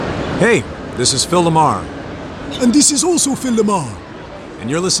Hey, this is Phil Lamar, And this is also Phil Lamar.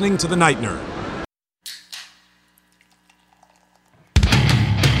 and you're listening to The Night Nerd.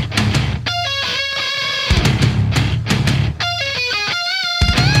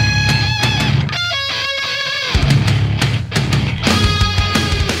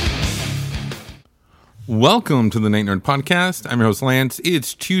 Welcome to the Night Nerd Podcast. I'm your host, Lance.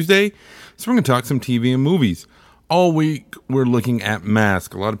 It's Tuesday, so we're going to talk some TV and movies. All week, we're looking at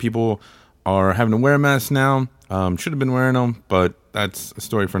masks. A lot of people are having to wear masks now. Should have been wearing them, but that's a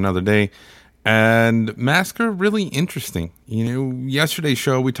story for another day. And masks are really interesting. You know, yesterday's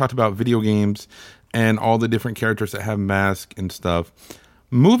show, we talked about video games and all the different characters that have masks and stuff.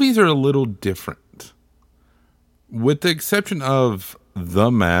 Movies are a little different. With the exception of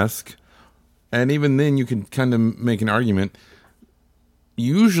The Mask, and even then, you can kind of make an argument.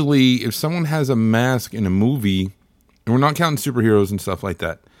 Usually, if someone has a mask in a movie, and we're not counting superheroes and stuff like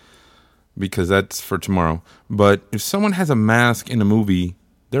that, because that's for tomorrow. But if someone has a mask in a movie,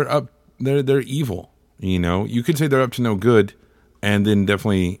 they're evil. You know, you could say they're up to no good, and then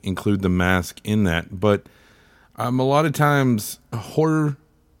definitely include the mask in that. But a lot of times, horror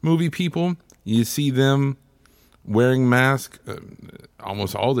movie people, you see them wearing masks.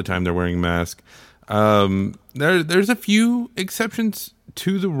 Almost all the time they're wearing masks. There's a few exceptions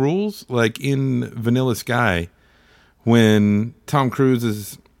to the rules, like in Vanilla Sky, when Tom Cruise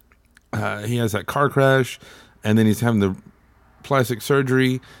is he has that car crash, and then he's having the plastic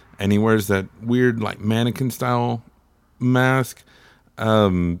surgery, and he wears that weird like mannequin style mask.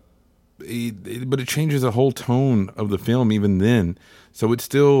 But it changes the whole tone of the film even then, so it's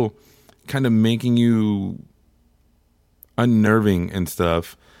still kind of making you unnerving and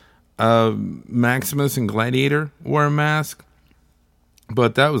stuff. Maximus and Gladiator wore a mask,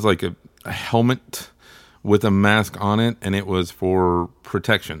 but that was like a helmet with a mask on it, and it was for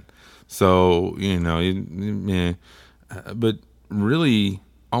protection. So, you know, yeah. But really,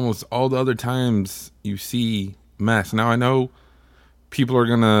 almost all the other times you see masks. Now, I know people are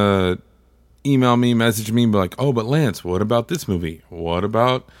going to email me, message me, and be like, oh, but Lance, what about this movie? What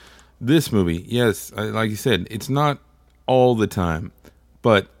about this movie? Yes, like you said, it's not all the time,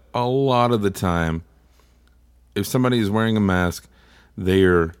 but a lot of the time, if somebody is wearing a mask,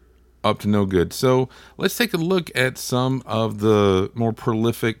 they're up to no good. So let's take a look at some of the more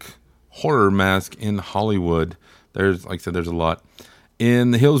prolific horror masks in Hollywood. There's, like I said, there's a lot. In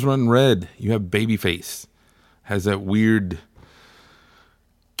The Hills Run Red, you have Babyface. Has that weird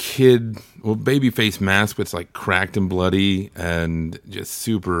babyface mask, but it's like cracked and bloody and just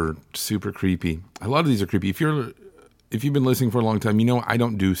super, super creepy. A lot of these are creepy. If you've been listening for a long time, you know I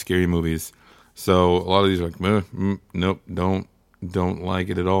don't do scary movies. So a lot of these are like, nope, don't like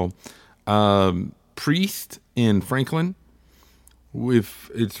it at all. Priest in Franklin,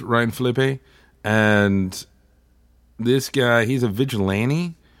 it's Ryan Phillippe, and this guy, he's a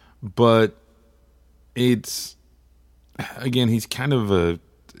vigilante, but he's kind of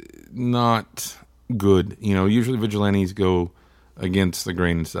not good. You know, usually vigilantes go against the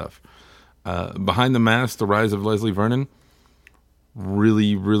grain and stuff. Behind the Mask, The Rise of Leslie Vernon.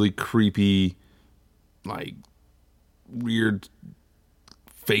 Really, really creepy, like, weird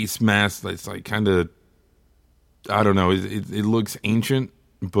face mask that's, like, kind of, I don't know, it looks ancient,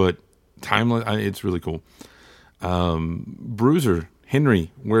 but timeless. It's really cool. Bruiser,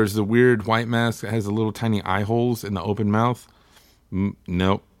 Henry, wears the weird white mask that has the little tiny eye holes in the open mouth.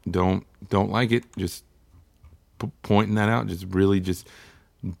 Nope, don't like it. Just pointing that out. Just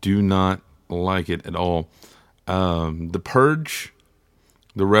do not like it at all. The Purge,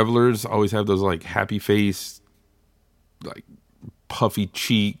 the Revelers always have those like happy face, like puffy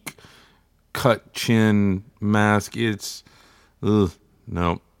cheek, cut chin mask. It's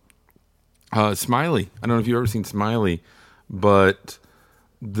no. Smiley. I don't know if you've ever seen Smiley, but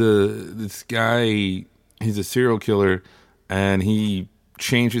this guy, he's a serial killer, and he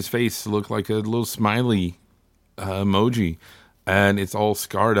changed his face to look like a little smiley emoji. And it's all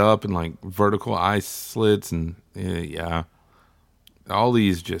scarred up and like vertical eye slits and yeah. All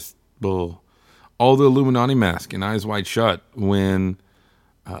these just bull. All the Illuminati mask and Eyes Wide Shut when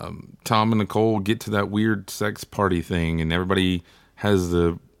Tom and Nicole get to that weird sex party thing and everybody has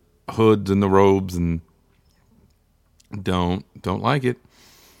the hoods and the robes and don't like it.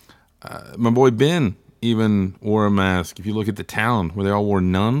 My boy Ben even wore a mask. If you look at The Town where they all wore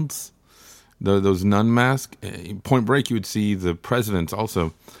nuns, those nun masks. Point Break, you would see the presidents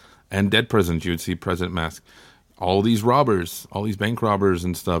also, and dead presidents, you would see president mask. All these robbers, all these bank robbers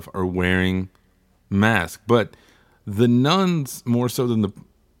and stuff are wearing masks. But the nuns, more so than the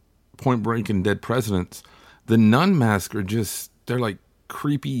Point Break and dead presidents, the nun masks are just, they're like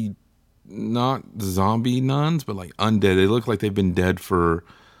creepy not zombie nuns, but like undead. They look like they've been dead for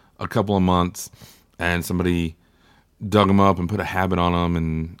a couple of months, and somebody dug them up and put a habit on them,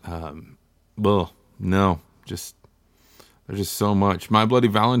 and there's just so much. My Bloody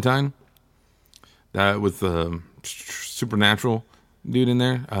Valentine, that with the supernatural dude in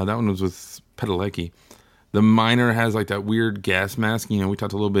there, that one was with Padalecki. The Miner has like that weird gas mask. We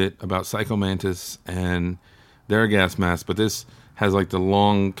talked a little bit about Psycho Mantis and their gas mask, but this has like the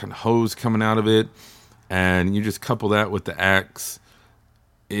long kind of hose coming out of it, and you just couple that with the axe.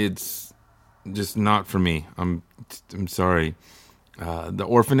 It's just not for me. I'm sorry. The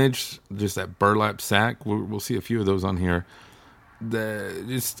Orphanage, just that burlap sack. We'll see a few of those on here.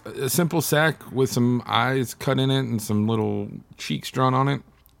 Just a simple sack with some eyes cut in it and some little cheeks drawn on it.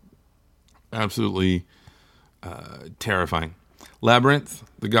 Absolutely terrifying. Labyrinth,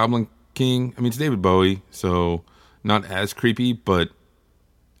 the Goblin King. I mean, it's David Bowie, so not as creepy, but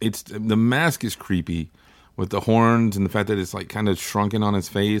the mask is creepy with the horns and the fact that it's like kind of shrunken on his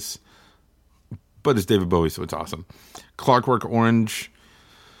face. But it's David Bowie, so it's awesome. Clockwork Orange.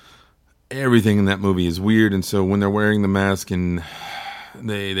 Everything in that movie is weird, and so when they're wearing the mask and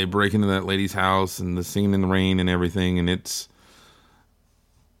they break into that lady's house and the scene in the rain and everything, and it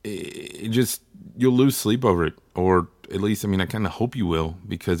just, you'll lose sleep over it, or at least, I kind of hope you will,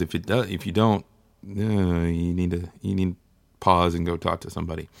 because if you don't, you need to pause and go talk to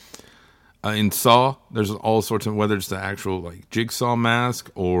somebody. In Saw, there's all sorts of, whether it's the actual like jigsaw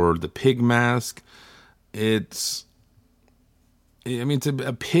mask or the pig mask, it's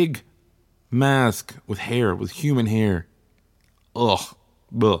a pig mask with hair, with human hair. Ugh.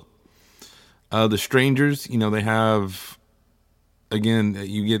 The Strangers, they have, again,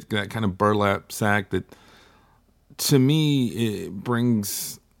 you get that kind of burlap sack that, to me, it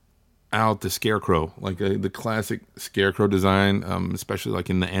brings out the Scarecrow, like the classic Scarecrow design, especially like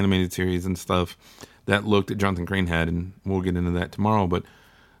in the animated series and stuff, that look that Jonathan Crane had, and we'll get into that tomorrow, but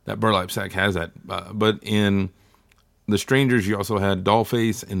that burlap sack has that. But in The Strangers, you also had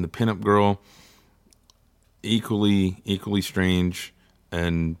Dollface and the Pinup Girl, equally strange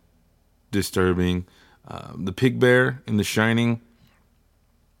and disturbing. The Pig Bear in The Shining,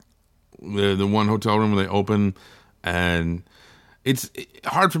 the one hotel room where they open, and it's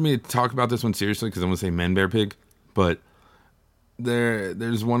hard for me to talk about this one seriously because I'm going to say Man Bear Pig, but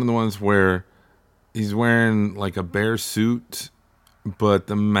there's one of the ones where he's wearing like a bear suit, but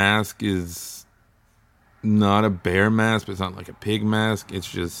the mask is not a bear mask, but it's not like a pig mask.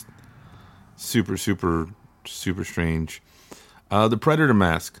 It's just super strange. The Predator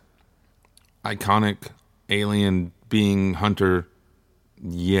mask, iconic alien being hunter.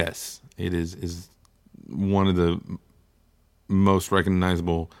 Yes, it is one of the most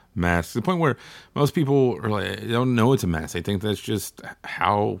recognizable masks, to the point where most people are like, they don't know it's a mask. They think that's just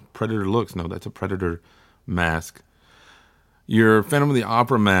how Predator looks. No, that's a Predator mask. Your Phantom of the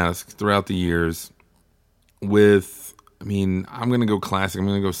Opera mask throughout the years with, I'm going to go classic. I'm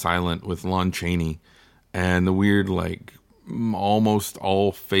going to go silent with Lon Chaney and the weird, like, almost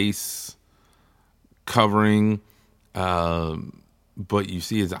all face covering, but you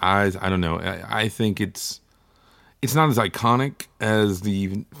see his eyes. I don't know. I think it's not as iconic as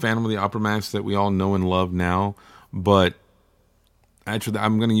the Phantom of the Opera mask that we all know and love now, but actually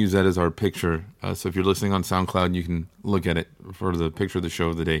I'm going to use that as our picture. So if you're listening on SoundCloud, you can look at it for the picture of the show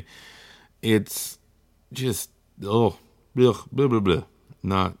of the day. It's just, blah, blah, blah.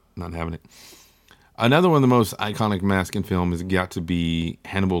 Not having it. Another one of the most iconic masks in film has got to be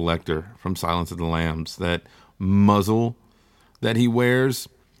Hannibal Lecter from Silence of the Lambs. That muzzle that he wears,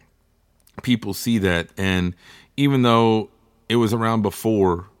 people see that, and even though it was around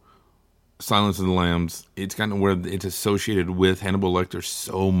before Silence of the Lambs, it's kind of where it's associated with Hannibal Lecter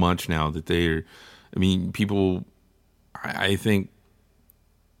so much now that people, I think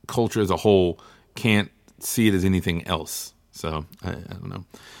culture as a whole can't see it as anything else. So, I don't know.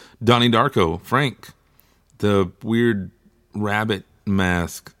 Donnie Darko, Frank, the weird rabbit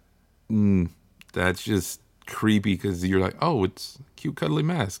mask. That's just creepy because you're like, oh, it's a cute, cuddly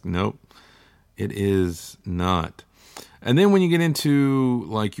mask. Nope, it is not. And then when you get into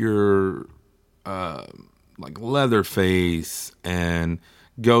like your like Leatherface and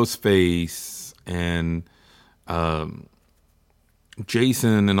Ghostface and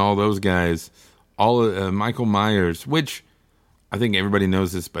Jason and all those guys, all Michael Myers, which I think everybody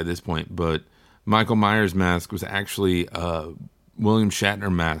knows this by this point, but Michael Myers' mask was actually a William Shatner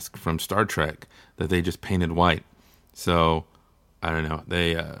mask from Star Trek that they just painted white. So I don't know.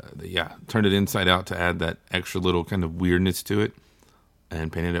 They turned it inside out to add that extra little kind of weirdness to it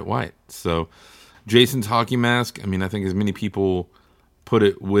and painted it white. So Jason's hockey mask, I think as many people put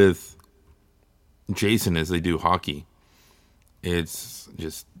it with Jason as they do Hockey. It's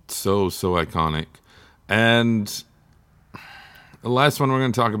just so iconic. And the last one we're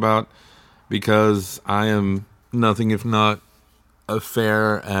going to talk about, because I am nothing if not a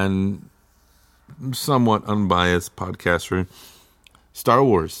fair and somewhat unbiased podcaster, Star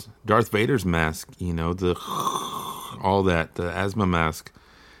Wars, Darth Vader's mask, all that, the asthma mask.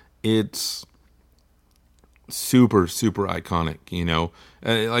 It's super iconic,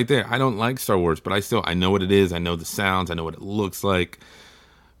 like there. I don't like Star Wars, but I know what it is. I know the sounds. I know what it looks like,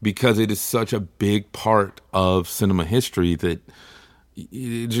 because it is such a big part of cinema history that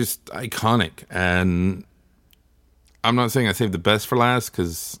it's just iconic. And I'm not saying I saved the best for last,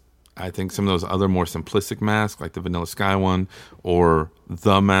 because I think some of those other more simplistic masks, like the Vanilla Sky one, or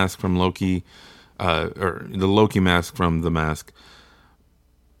the mask from Loki, or the Loki mask from The Mask,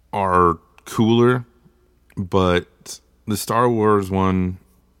 are cooler. But the Star Wars one,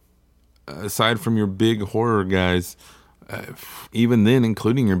 aside from your big horror guys, even then,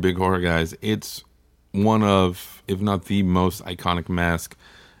 including your big horror guys, it's one of, if not the most iconic mask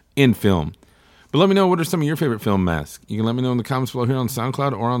in film. But let me know, what are some of your favorite film masks? You can let me know in the comments below here on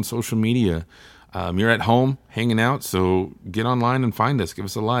SoundCloud or on social media. You're at home hanging out, so get online and find us. Give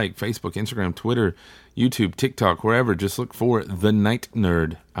us a like. Facebook, Instagram, Twitter, YouTube, TikTok, wherever. Just look for The Night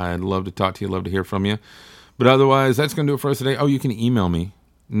Nerd. I'd love to talk to you. Love to hear from you. But otherwise, that's going to do it for us today. Oh, you can email me,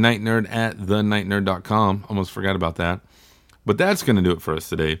 nightnerd@thenightnerd.com. Almost forgot about that. But that's going to do it for us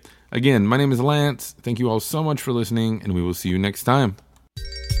today. Again, my name is Lance. Thank you all so much for listening, and we will see you next time.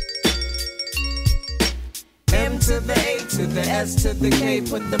 M to the A to the S to the K.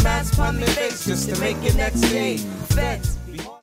 Put the mask on the face just to make it next day. Flex.